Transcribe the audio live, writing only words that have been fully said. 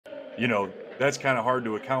you know, that's kind of hard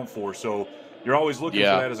to account for. So you're always looking for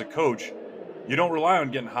that as a coach. You don't rely on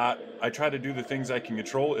getting hot. I try to do the things I can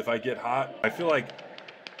control. If I get hot, I feel like,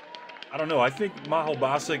 I don't know, I think Mahal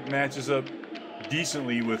Basic matches up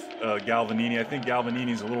decently with Galvanini. I think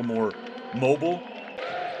Galvanini's a little more mobile.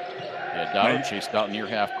 Yeah, Dotto chased out near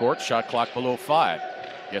half court. Shot clock below 5.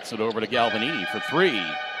 Gets it over to Galvanini for 3.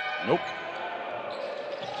 Nope.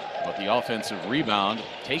 But the offensive rebound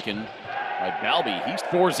taken by Balby. He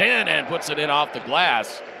scores in and puts it in off the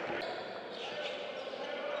glass.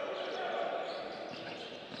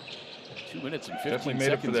 2 minutes and 15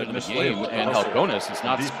 seconds into the game, and Halcones has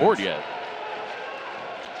not scored yet.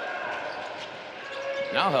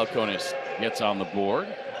 Now Halcones gets on the board.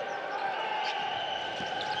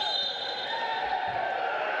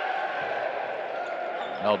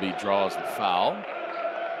 Balby draws the foul.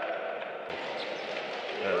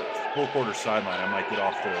 Full quarter sideline, I might get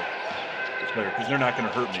off the player because they're not going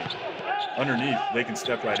to hurt me. Underneath, they can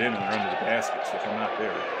step right in and they're under the basket, so if I'm not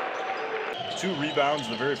there. 2 rebounds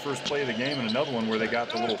the very first play of the game, and another one where they got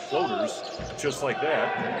the little floaters just like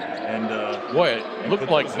that. And boy, it looked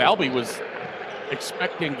like Balby was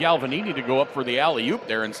expecting Galvanini to go up for the alley-oop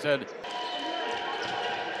there instead.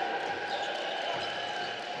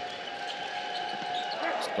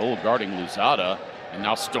 Stoll guarding Luzada, and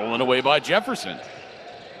now stolen away by Jefferson.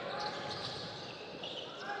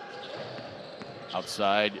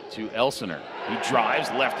 Outside to Elsener. He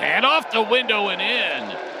drives left hand off the window and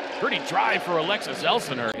in. Pretty dry for Alexis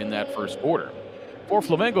Elsener in that first quarter. For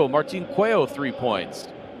Flamengo, Martin Cuello 3 points.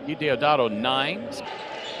 Gui Deodato 9.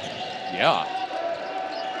 Yeah.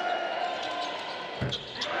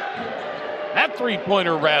 That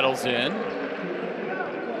three-pointer rattles in.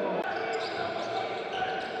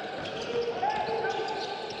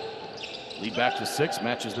 Lead back to 6,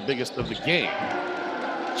 matches the biggest of the game.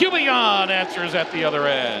 Cubion answers at the other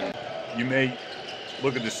end. You may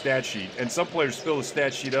look at the stat sheet, and some players fill the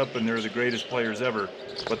stat sheet up and they're the greatest players ever,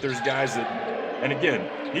 but there's guys that, and again,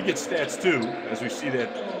 he gets stats too, as we see that.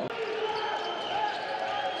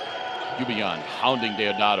 Cubion hounding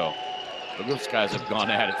Deodato. But those guys have gone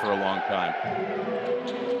at it for a long time.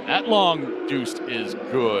 That long deuce is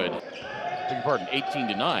good. Beg your pardon,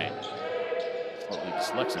 18-9. Slightly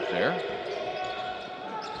dyslexic there.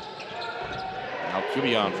 Now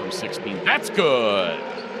Cubion from 16. That's good.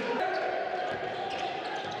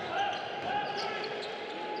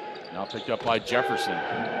 Now picked up by Jefferson.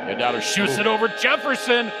 Deodato shoots it over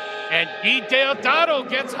Jefferson, and Gui Deodato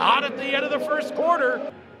gets hot at the end of the first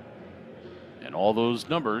quarter. And all those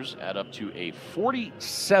numbers add up to a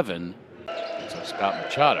 47. So Scott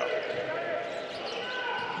Machado.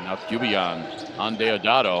 Now Cubion on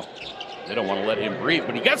Deodato. They don't want to let him breathe,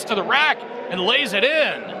 but he gets to the rack and lays it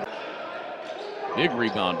in. Big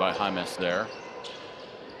rebound by Jaimes there.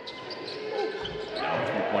 Now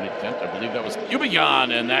 3-point attempt. I believe that was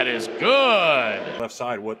Cubion, and that is good. Left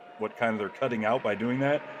side, what kind of they're cutting out by doing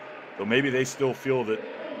that. So maybe they still feel that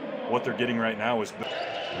what they're getting right now is.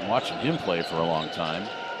 Been watching him play for a long time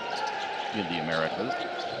in the Americas.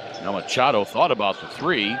 Now Machado thought about the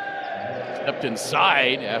 3. Stepped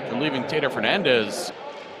inside after leaving Tater Fernandez.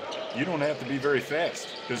 You don't have to be very fast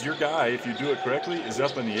because your guy, if you do it correctly, is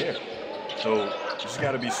up in the air. So you just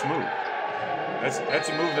got to be smooth. That's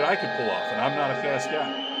a move that I could pull off, and I'm not a fast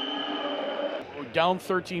guy. Down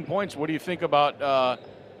 13 points. What do you think about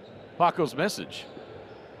Paco's message?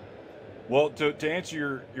 Well, to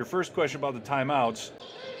answer your first question about the timeouts,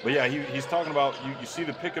 but yeah, he's talking about you see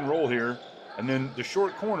the pick and roll here, and then the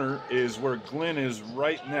short corner is where Glenn is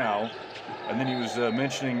right now, and then he was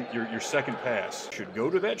mentioning your second pass. Should go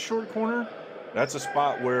to that short corner. That's a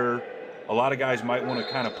spot where a lot of guys might want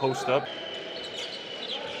to kind of post up.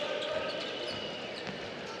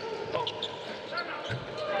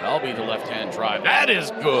 Balby the left-hand drive. That is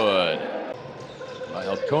good by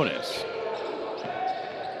Halcones.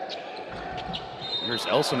 Here's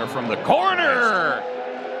Elsener from the corner.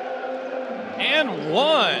 And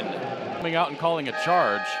 1. Coming out and calling a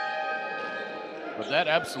charge. But that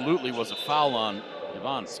absolutely was a foul on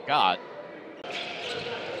Yvonne Scott.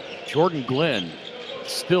 Jordan Glenn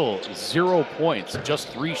still 0 points, just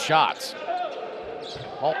 3 shots.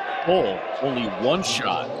 Paul Stoll, only 1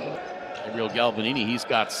 shot. Gabriel Galvanini, he's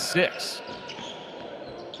got 6.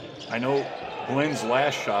 I know Glenn's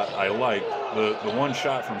last shot I liked. The one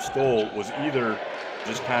shot from Stoll was either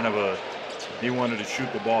just kind of he wanted to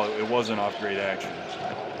shoot the ball. It wasn't off great action.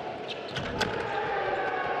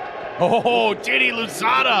 Oh, Didi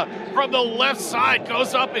Luzada from the left side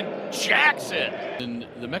goes up and jacks it in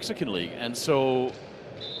the Mexican League. And so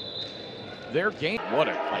their game, what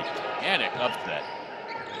a titanic upset.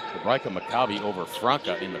 Hebraica Maccabi over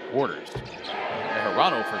Franca in the quarters.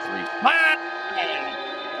 Bejarano for three.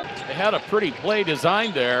 They had a pretty play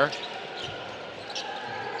designed there.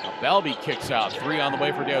 Now Balbi kicks out. Three on the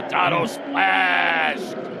way for Deodato. Splash!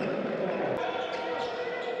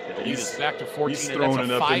 The lead is back to 14, and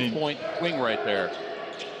that's a 5-point swing right there.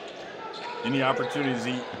 Any opportunities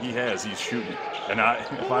he has, he's shooting. And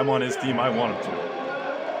if I'm on his team, I want him to.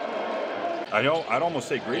 I know, I'd almost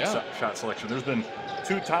say great shot selection. There's been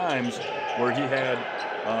 2 times where he had,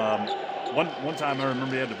 one time I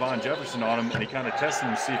remember he had Devon Jefferson on him, and he kind of tested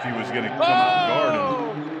him to see if he was going to come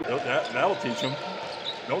out and guard. And that'll teach him.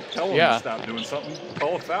 Don't tell him to stop doing something.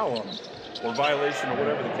 Call a foul on him, or violation, or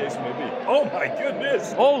whatever the case may be. Oh my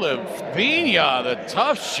goodness! Oliveira, the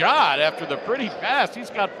tough shot after the pretty pass. He's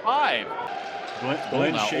got 5.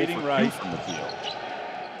 Glenn shading right from the field.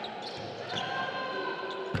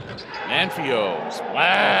 Manfio,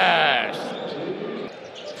 splash!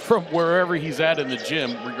 From wherever he's at in the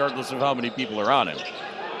gym, regardless of how many people are on him.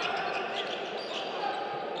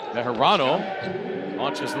 Bejarano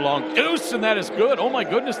launches the long deuce, and that is good. Oh my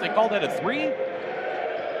goodness, they call that a 3?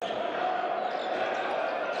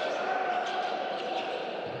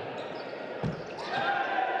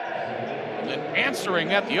 And then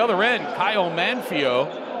answering at the other end, Kyle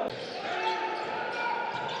Manfio.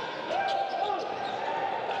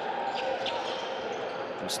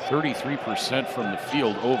 Was 33% from the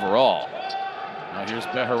field overall. Now here's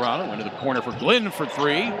Bejarano into the corner for Glenn for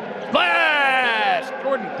 3. Splash!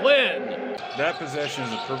 Jordan Glenn. That possession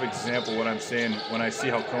is a perfect example of what I'm saying. When I see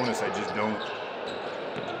Halcones, I just don't.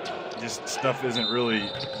 Just stuff isn't really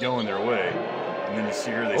going their way. And then you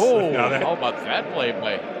see here they slip. Now how about that play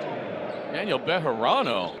by Daniel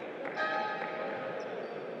Bejarano?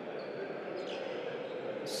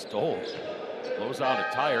 Stole. Blows out a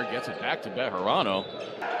tire, gets it back to Bejarano.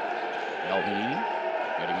 Galvanini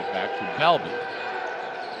getting it back to Balbi.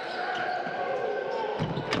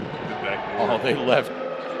 Oh, they left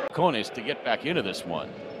Halcones to get back into this one.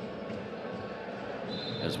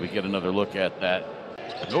 As we get another look at that.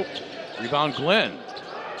 Nope. Rebound Glenn.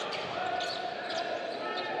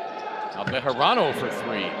 Now Bejarano for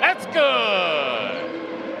 3. That's good!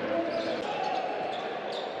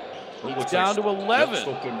 It's down to 11.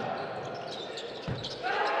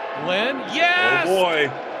 Glenn, yes! Oh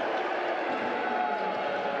boy.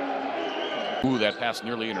 Ooh, that pass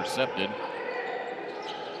nearly intercepted.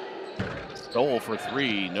 Stole for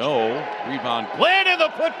 3, no. Rebound, Glenn in the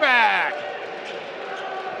putback!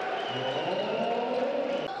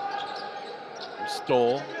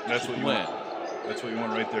 Stole. That's what you want. That's what you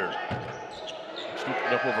want right there. Scooped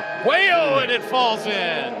it up over Cuello, and it falls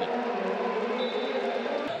in.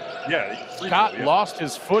 Yeah. Scott lost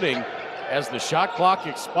his footing as the shot clock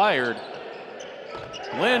expired.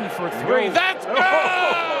 Glenn for 3. That's good!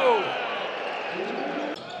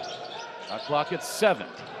 Shot clock at 7.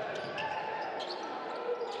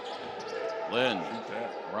 Glenn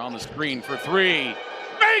around the screen for 3.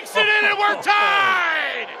 Makes it in, and we're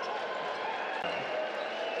tied!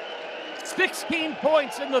 16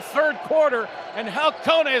 points in the 3rd quarter, and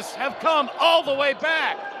Halcones have come all the way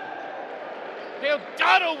back.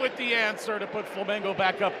 Deodato with the answer to put Flamengo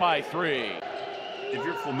back up by 3. If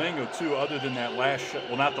you're Flamengo too, other than that last shot,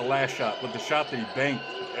 well, not the last shot, but the shot that he banked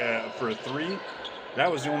for a 3,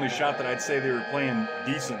 that was the only shot that I'd say they were playing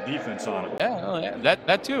decent defense on him. Yeah,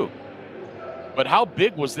 that too. But how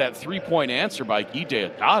big was that 3-point answer by Guy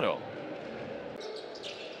Deodato?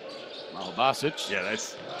 Malabasic. Yeah,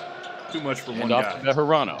 that's too much for one guy. Off to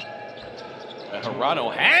Bejarano.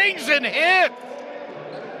 Bejarano hangs and hits.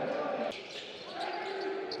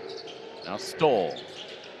 Now Stoll.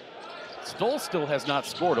 Stoll still has not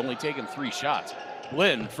scored, only taken 3 shots.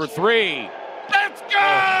 Glenn for 3. That's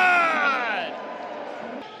good!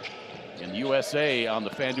 In the USA on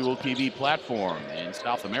the FanDuel TV platform, in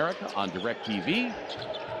South America on DirecTV,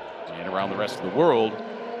 and around the rest of the world.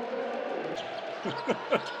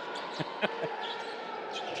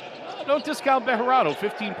 Don't discount Bejarano,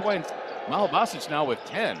 15 points. Malabasic now with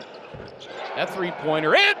 10. That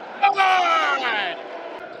 3-pointer, it's good!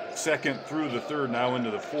 Second through the 3rd, now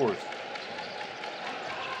into the 4th.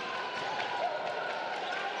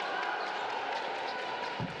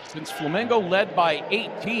 Since Flamengo led by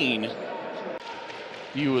 18,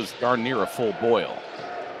 he was darn near a full boil.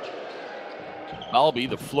 Balbi,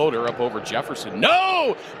 the floater up over Jefferson.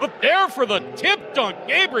 No! But there for the tip dunk,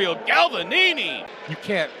 Gabriel Galvanini. You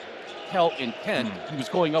can't tell intent. He was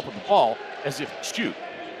going up with the ball as if to shoot.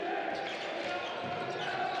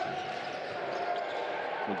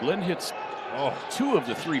 So Glenn hits 2 of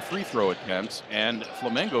the 3 free throw attempts, and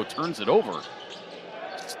Flamengo turns it over.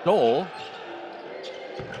 Stoll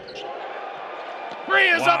Three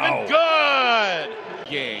is up and good!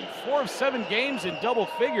 Game. 4 of 7 games in double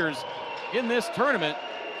figures in this tournament.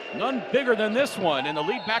 None bigger than this one. And the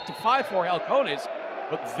lead back to 5 for Halcones.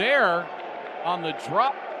 But there on the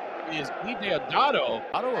drop is Deodato.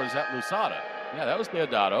 Or is that Lusada? Yeah, that was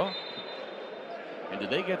Deodato. And did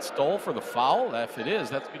they get stole for the foul? If it is,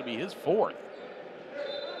 that's going to be his 4th.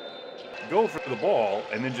 Go for the ball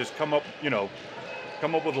and then just come up,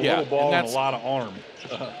 come up with a little ball and a lot of arm.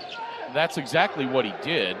 That's exactly what he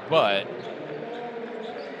did, but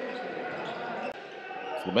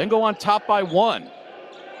Flamengo on top by 1.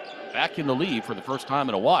 Back in the lead for the first time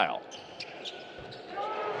in a while.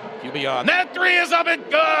 QB on. That 3 is up and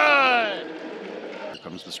good! Here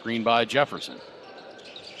comes the screen by Jefferson.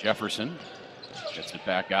 Jefferson gets it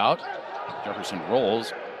back out. Jefferson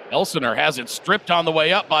rolls. Elsener has it stripped on the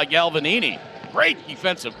way up by Galvanini. Great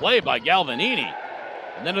defensive play by Galvanini.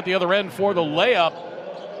 And then at the other end for the layup.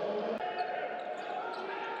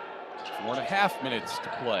 4.5 minutes to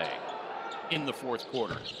play in the 4th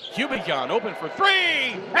quarter. Cubican open for 3,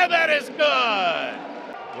 and that is good!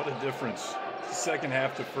 What a difference. Second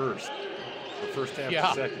half to first. Or first half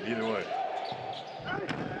to second, either way.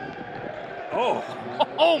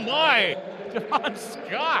 Oh my! John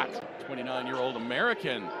Scott, 29-year-old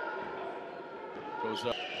American, goes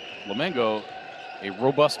up. Flamengo, a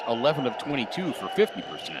robust 11 of 22 for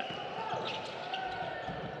 50%.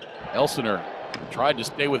 Elsener tried to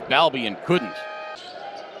stay with Balby and couldn't.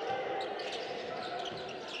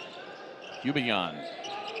 Cubion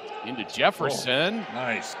into Jefferson. Oh,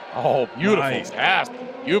 nice. Oh, beautiful pass.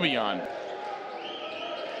 Cubion.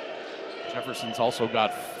 Jefferson's also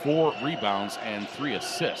got 4 rebounds and 3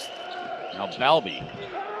 assists. Now Balby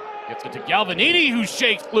gets it to Galvanini, who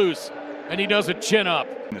shakes loose, and he does a chin up.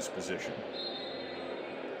 In this position.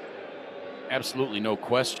 Absolutely no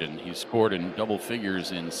question. He's scored in double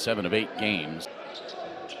figures in 7 of 8 games.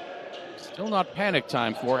 Still not panic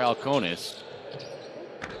time for Halcones.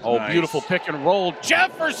 Oh, nice. Beautiful pick and roll.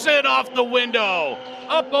 Jefferson off the window.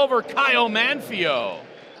 Up over Caio Manfio.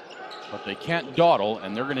 But they can't dawdle,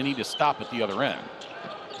 and they're going to need to stop at the other end.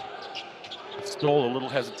 Stole a little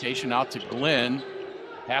hesitation out to Glenn.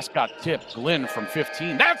 Pass got tipped. Glenn from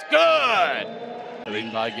 15. That's good!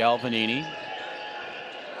 Leading by Galvanini.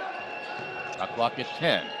 Shot clock at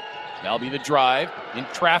 10. Balby the drive. In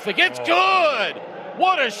traffic. It's good!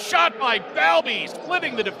 What a shot by Balby,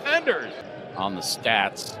 splitting the defenders. On the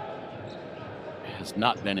stats, has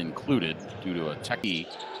not been included due to a techie,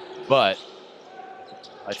 but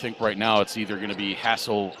I think right now it's either going to be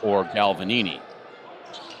Hassel or Galvanini.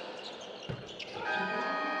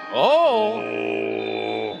 Oh!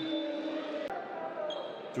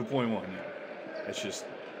 2.1. It's just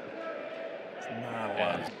not a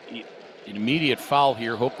lot. An immediate foul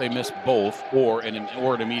here. Hope they miss both, or an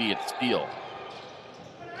immediate steal.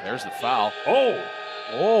 There's the foul. Oh!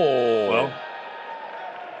 Well,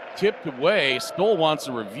 tipped away. Stoll wants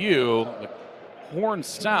a review. The horn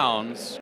sounds.